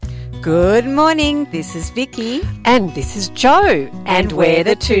Good morning, this is Vicky. And this is Jo. And we're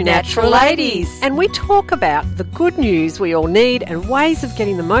the Two Natural Ladies. And we talk about the good news we all need and ways of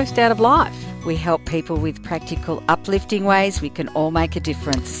getting the most out of life. We help people with practical, uplifting ways we can all make a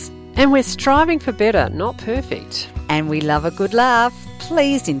difference. And we're striving for better, not perfect. And we love a good laugh.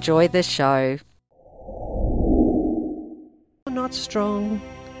 Please enjoy the show. I'm not strong,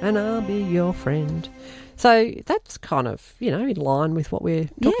 and I'll be your friend. So that's kind of, in line with what we're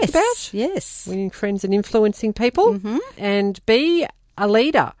talking about. Yes. Winning friends and influencing people. Mm-hmm. And be a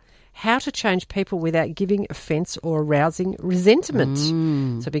leader. How to change people without giving offence or arousing resentment.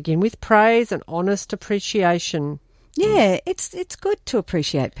 So begin with praise and honest appreciation. Yeah, it's good to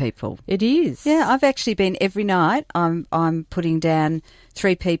appreciate people. It is. Yeah, I've actually been every night. I'm putting down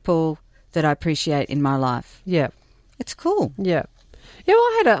 3 people that I appreciate in my life. Yeah. It's cool. Yeah. Yeah,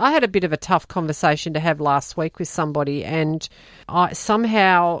 well, I had a bit of a tough conversation to have last week with somebody, and I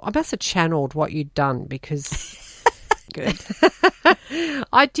must have channeled what you'd done because Good.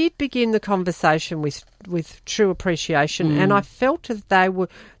 I did begin the conversation with true appreciation, and I felt that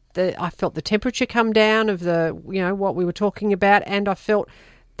I felt the temperature come down of what we were talking about, and I felt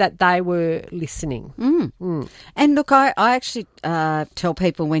that they were listening. And look, I actually tell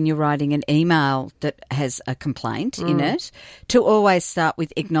people when you're writing an email that has a complaint in it to always start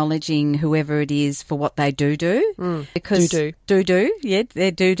with acknowledging whoever it is for what they do. Because do. Yeah,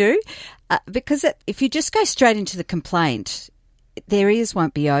 they do. Because if you just go straight into the complaint, their ears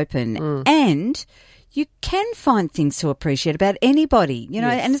won't be open. And you can find things to appreciate about anybody,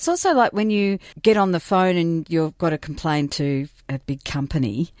 Yes. and it's also like when you get on the phone and you've got to complain to a big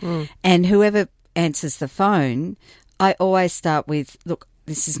company and whoever answers the phone, I always start with, look,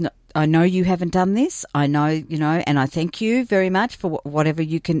 this is not, I know you haven't done this. I know, and I thank you very much for whatever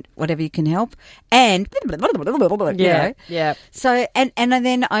you can help. And Yeah. So, and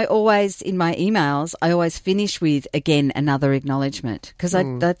then I always, in my emails, I always finish with, again, another acknowledgement because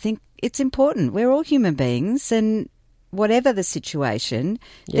I think it's important. We're all human beings, and whatever the situation,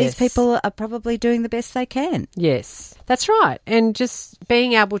 these people are probably doing the best they can. Yes, that's right. And just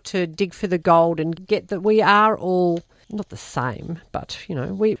being able to dig for the gold and get that we are all not the same, but,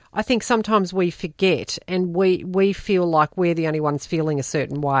 I think sometimes we forget and we feel like we're the only ones feeling a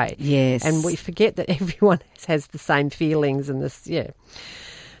certain way. Yes. And we forget that everyone has the same feelings and this,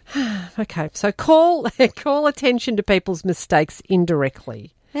 Okay, so call attention to people's mistakes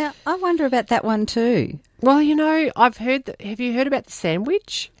indirectly. Now, I wonder about that one too. Well, I've heard have you heard about the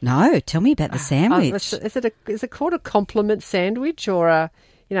sandwich? No, tell me about the sandwich. Is it called a compliment sandwich or a,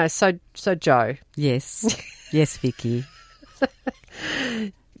 so Joe? Yes. Yes, Vicky.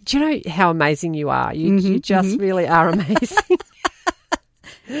 Do you know how amazing you are? You just really are amazing.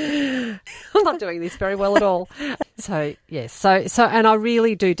 I'm not doing this very well at all. So, yes. So and I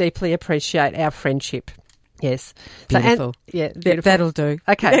really do deeply appreciate our friendship. Yes. Beautiful. Beautiful. That'll do.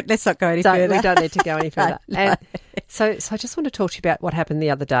 Okay. Let's not go any further. We don't need to go any further. No. And so I just want to talk to you about what happened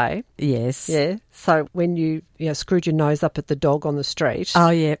the other day. Yes. Yeah. So when you screwed your nose up at the dog on the street. Oh,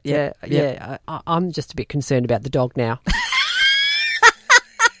 yeah. Yeah. I'm just a bit concerned about the dog now.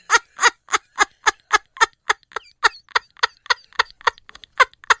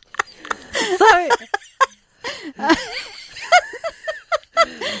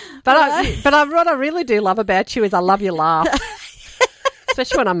 But what I really do love about you is I love your laugh,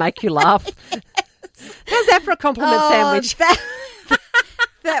 especially when I make you laugh. How's that for a compliment sandwich?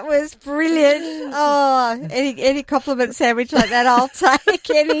 That was brilliant. Oh, any compliment sandwich like that, I'll take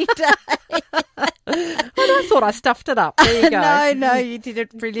any day. I thought I stuffed it up. There you go. No, you did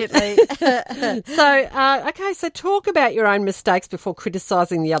it brilliantly. So talk about your own mistakes before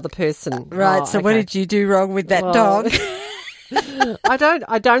criticising the other person. Right. So what did you do wrong with that dog?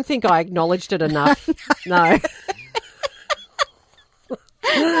 I don't think I acknowledged it enough. No.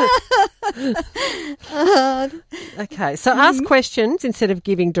 Okay, so ask questions instead of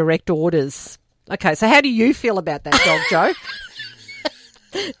giving direct orders. Okay, so how do you feel about that dog, Joe?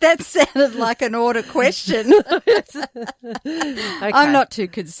 That sounded like an order question. Okay. I'm not too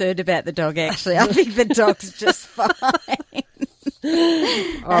concerned about the dog, actually. I think the dog's just fine.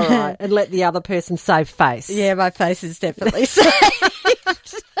 All right, and let the other person save face. Yeah, my face is definitely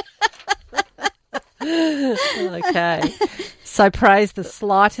saved. Okay. So praise the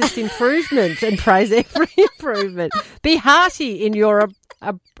slightest improvement and praise every improvement. Be hearty in your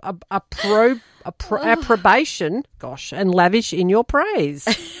approbation, and lavish in your praise.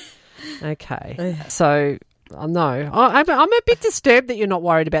 Okay. So, no, I'm a bit disturbed that you're not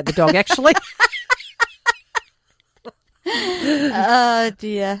worried about the dog, actually. Oh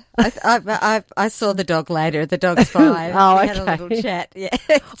dear! I saw the dog later. The dog's fine. Oh, we had a okay. little chat. Yeah.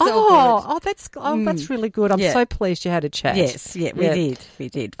 It's all good. That's really good. I'm Yeah. so pleased you had a chat. Yes, yeah, we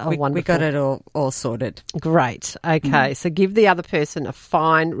did. Oh, we wonderful. got it all sorted. Great. Okay, so give the other person a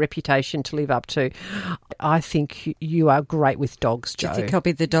fine reputation to live up to. I think you are great with dogs, Do Jo. you think I'll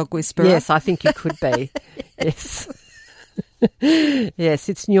be the dog whisperer? Yes, I think you could be. Yes. Yes,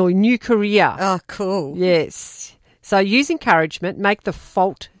 it's your new career. Oh, cool. Yes. So use encouragement, make the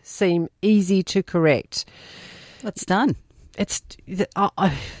fault seem easy to correct. It's done. It's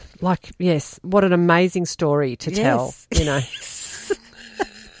like, yes, what an amazing story to tell, Yes. you know.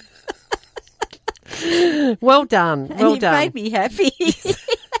 Well done. And Well you done. made me happy.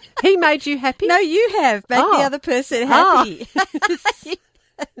 He made you happy? No, you have made Oh. the other person happy.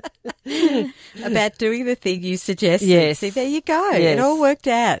 About doing the thing you suggested. Yes. See, there you go. Yes. It all worked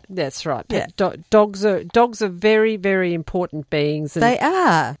out. That's right. Yeah. Dogs are very, very important beings. And They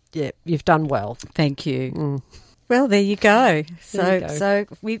are. yeah, you've done well. Thank you. Well, there you go. There you go. So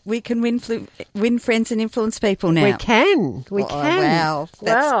we can win friends and influence people now. We can. We Oh, can. wow.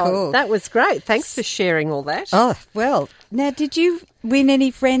 That's cool. That was great. Thanks for sharing all that. Oh, well. Now, did you win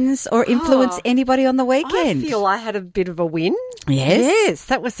any friends or influence anybody on the weekend? I feel I had a bit of a win. Yes. Yes,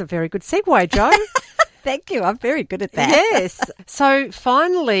 that was a very good segue, Jo. Thank you. I'm very good at that. Yes. So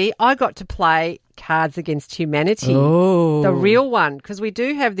finally, I got to play Cards Against Humanity. Oh. The real one, because we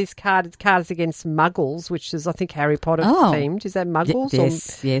do have this card, Cards Against Muggles, which is, I think, Harry Potter Oh. themed. Is that Muggles?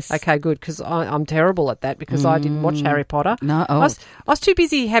 Yes, yes. Okay, good, because I'm terrible at that because I didn't watch Harry Potter. No, I was too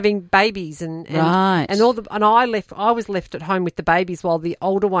busy having babies and Right. I was left at home with the babies while the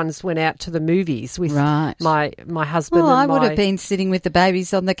older ones went out to the movies with Right. my husband. Well, and I would my- have been sitting with the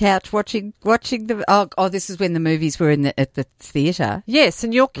babies on the couch watching the. Oh, this is when the movies were at the theatre. Yes,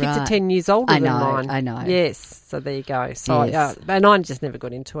 and your kids are Right. 10 years older I than know, mine. I know. Yes, so there you go. So, Yes. and I just never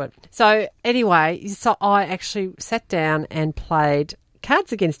got into it. So anyway, so I actually sat down and played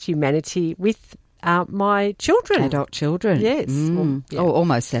Cards Against Humanity with my children. Adult children. Yes. Mm. Yeah. Oh,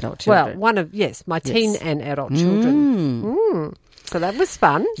 almost adult Well, children. my teen and adult children. Mm. So that was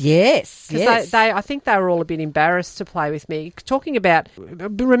fun. Yes. Because Yes. I think they were all a bit embarrassed to play with me. Talking about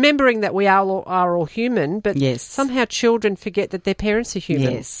remembering that we are all human, but Yes. somehow children forget that their parents are human.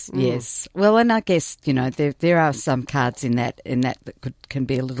 Yes, yes. Well, and I guess there are some cards in that can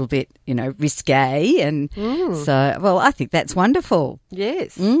be a little bit risque, and so I think that's wonderful.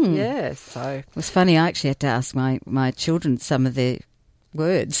 Yes, yes. So It was funny. I actually had to ask my children some of their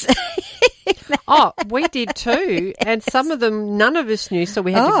words. we did too, and some of them none of us knew, so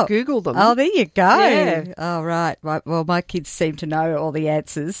we had to Google them. Oh, there you go. Yeah. Oh, right. Well, my kids seem to know all the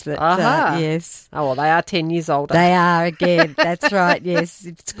answers, but Aha. yes. Oh, well, they are 10 years older. They are again. That's right. Yes,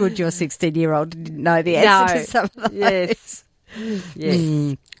 it's good your 16-year-old didn't know the answer to some of those. Yes.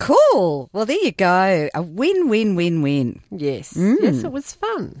 Yes. Cool. Well, there you go. A win-win-win-win. Yes. Yes, it was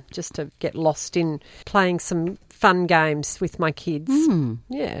fun just to get lost in playing some fun games with my kids.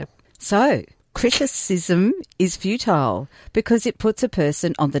 Yeah. So, criticism is futile because it puts a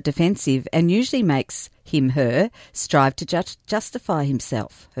person on the defensive and usually makes him/her strive to justify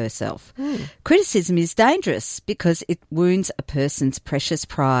himself/herself. Criticism is dangerous because it wounds a person's precious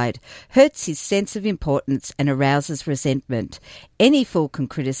pride, hurts his sense of importance and arouses resentment. Any fool can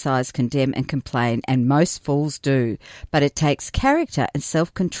criticise, condemn and complain, and most fools do, but it takes character and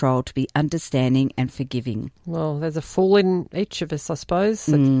self-control to be understanding and forgiving. Well, there's a fool in each of us, I suppose,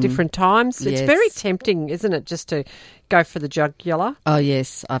 at different times. It's Yes. very tempting, isn't it, just to go for the jugular? Oh,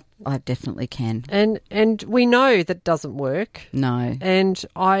 yes, I definitely can. And we know that doesn't work. No. And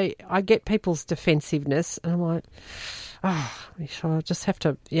I get people's defensiveness, and I'm like, I just have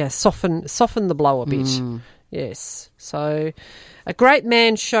to, soften the blow a bit. Yes. So, a great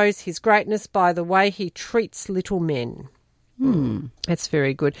man shows his greatness by the way he treats little men. That's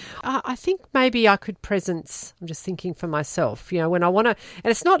very good. I think maybe I could presence, I'm just thinking for myself, when I want to, and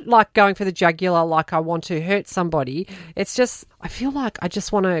it's not like going for the jugular like I want to hurt somebody. It's just, I feel like I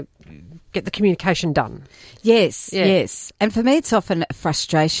just want to get the communication done. Yes, Yeah. yes. And for me, it's often a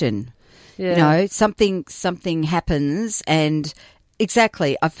frustration. Yeah. Something happens and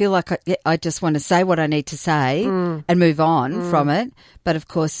exactly, I feel like I just want to say what I need to say and move on from it. But of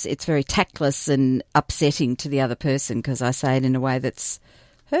course, it's very tactless and upsetting to the other person because I say it in a way that's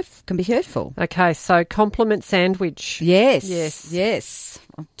can be hurtful. Okay, so compliment sandwich. Yes, Yes. yes.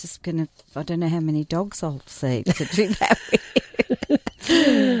 I'm just going to, I don't know how many dogs I'll see to do that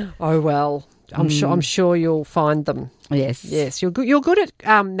with. Oh, well, I'm sure you'll find them. Yes. Yes, you're good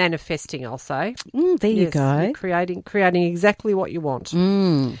at manifesting, I'll say. There you go. You're creating exactly what you want.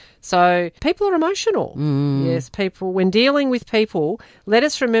 So people are emotional. Yes, when dealing with people, let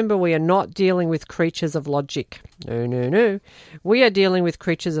us remember we are not dealing with creatures of logic. No. We are dealing with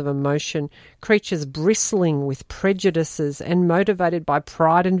creatures of emotion, creatures bristling with prejudices and motivated by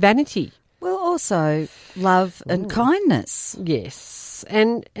pride and vanity. Well, also love and kindness. Yes.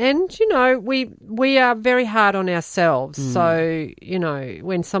 And you know, we are very hard on ourselves. So, you know,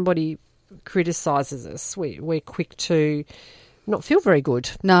 when somebody criticises us, we're quick to not feel very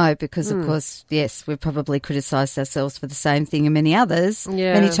good. No, because of course, yes, we've probably criticised ourselves for the same thing and many others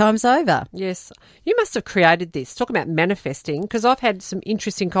many times over. Yes. You must have created this. Talk about manifesting, because I've had some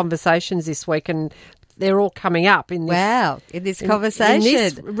interesting conversations this week and they're all coming up in this. In this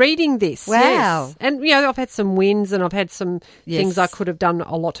conversation. Reading this. Wow. Yes. And, you know, I've had some wins and I've had some things I could have done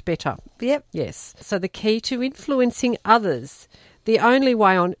a lot better. Yep. Yes. So the key to influencing others, the only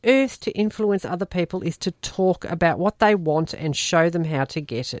way on earth to influence other people is to talk about what they want and show them how to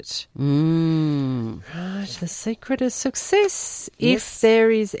get it. Right. The secret of success. Yes. If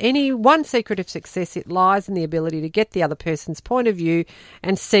there is any one secret of success, it lies in the ability to get the other person's point of view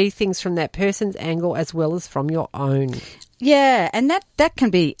and see things from that person's angle as well as from your own. Yeah, and that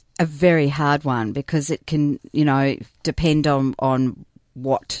can be a very hard one because it can, you know, depend on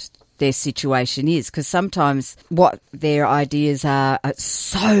what their situation is, because sometimes what their ideas are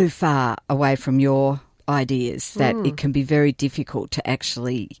so far away from your ideas that it can be very difficult to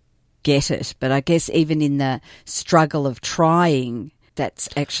actually get it. But I guess even in the struggle of trying, that's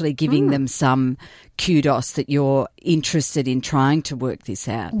actually giving them some kudos that you're interested in trying to work this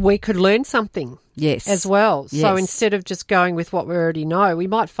out. We could learn something. Yes. As well. Yes. So instead of just going with what we already know, we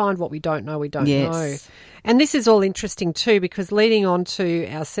might find what we don't know know. And this is all interesting too, because leading on to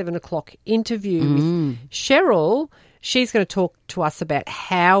our 7 o'clock interview with Cheryl, she's going to talk to us about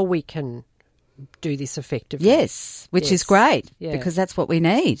how we can do this effectively. Yes, which is great because that's what we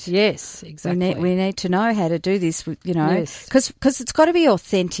need. Yes, exactly. We need to know how to do this, you know, because it's got to be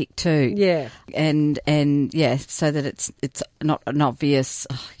authentic too. Yeah. And so that it's not an obvious,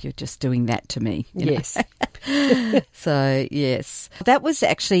 you're just doing that to me. You know? So, yes. That was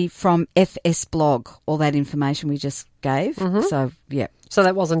actually from FS Blog, all that information we just gave. So, yeah. So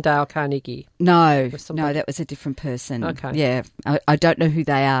that wasn't Dale Carnegie? No, that was a different person. Okay. Yeah, I don't know who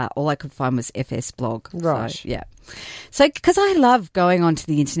they are. All I could find was FS Blog. Right. So, yeah. So, because I love going onto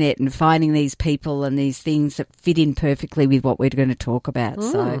the internet and finding these people and these things that fit in perfectly with what we're going to talk about.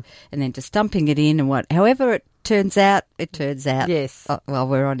 So, and then just dumping it in and however it turns out, it turns out. Yes. While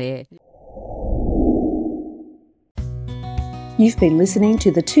we're on air. You've been listening to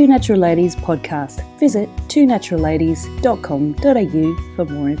the Two Natural Ladies podcast. Visit twonaturalladies.com.au for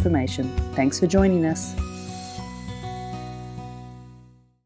more information. Thanks for joining us.